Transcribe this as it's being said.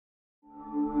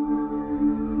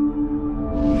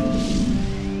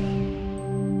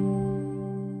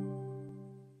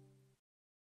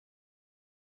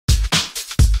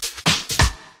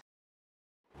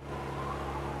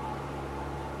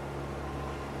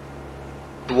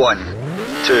1,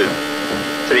 2,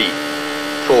 3,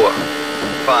 4,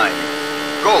 5,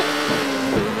 go!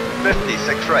 50,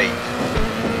 6 right,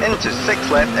 into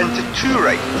 6 left, into 2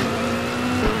 right,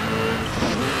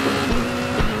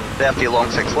 30 long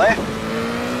 6 left,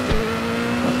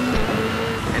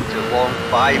 into long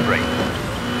 5 right,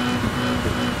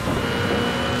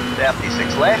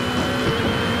 36 left,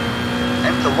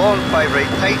 into long 5 right,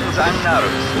 tightens and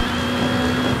narrows,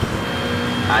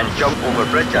 and jump over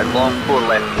bridge and long 4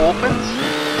 left opens,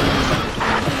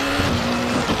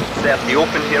 30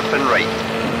 open hairpin right,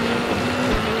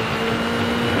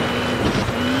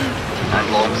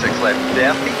 and long 6 left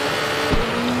 30,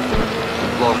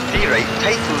 long 3 right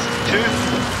tightens 2,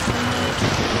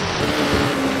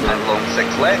 and long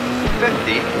 6 left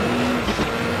 50,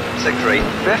 6 right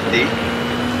 50,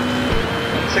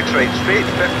 6 right straight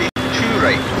 50, 2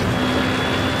 right,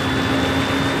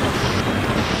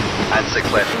 and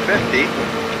 6 left 50,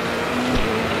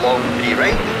 long 3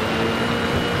 right,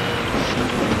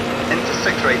 into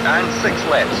 6 right and 6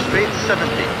 left, straight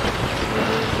 70,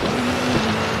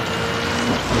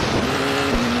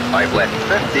 5 left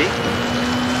 50,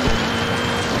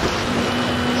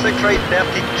 6 right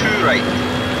 30, 2 right,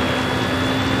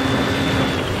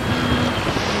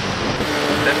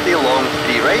 50 long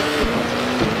 3 right,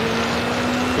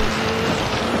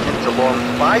 into long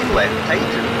 5 left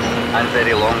tightens and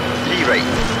very long 3 right,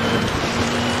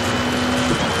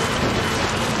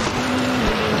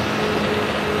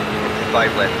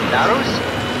 5 left narrows,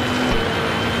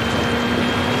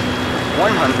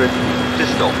 100 to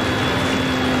stop.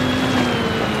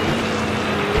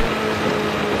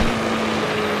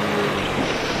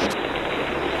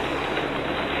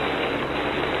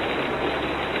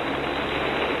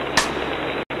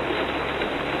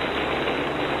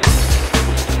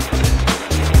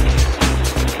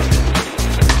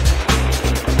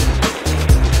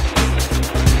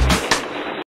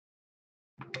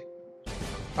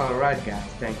 Alright guys,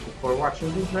 thank you for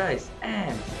watching this race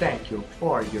and thank you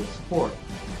for your support.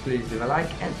 Please leave a like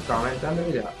and comment on the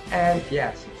video, and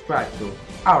yeah, subscribe to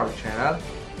our channel,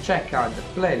 check out the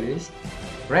playlist,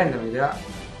 random video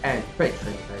and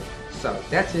Patreon page. So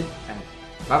that's it, and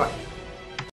bye bye.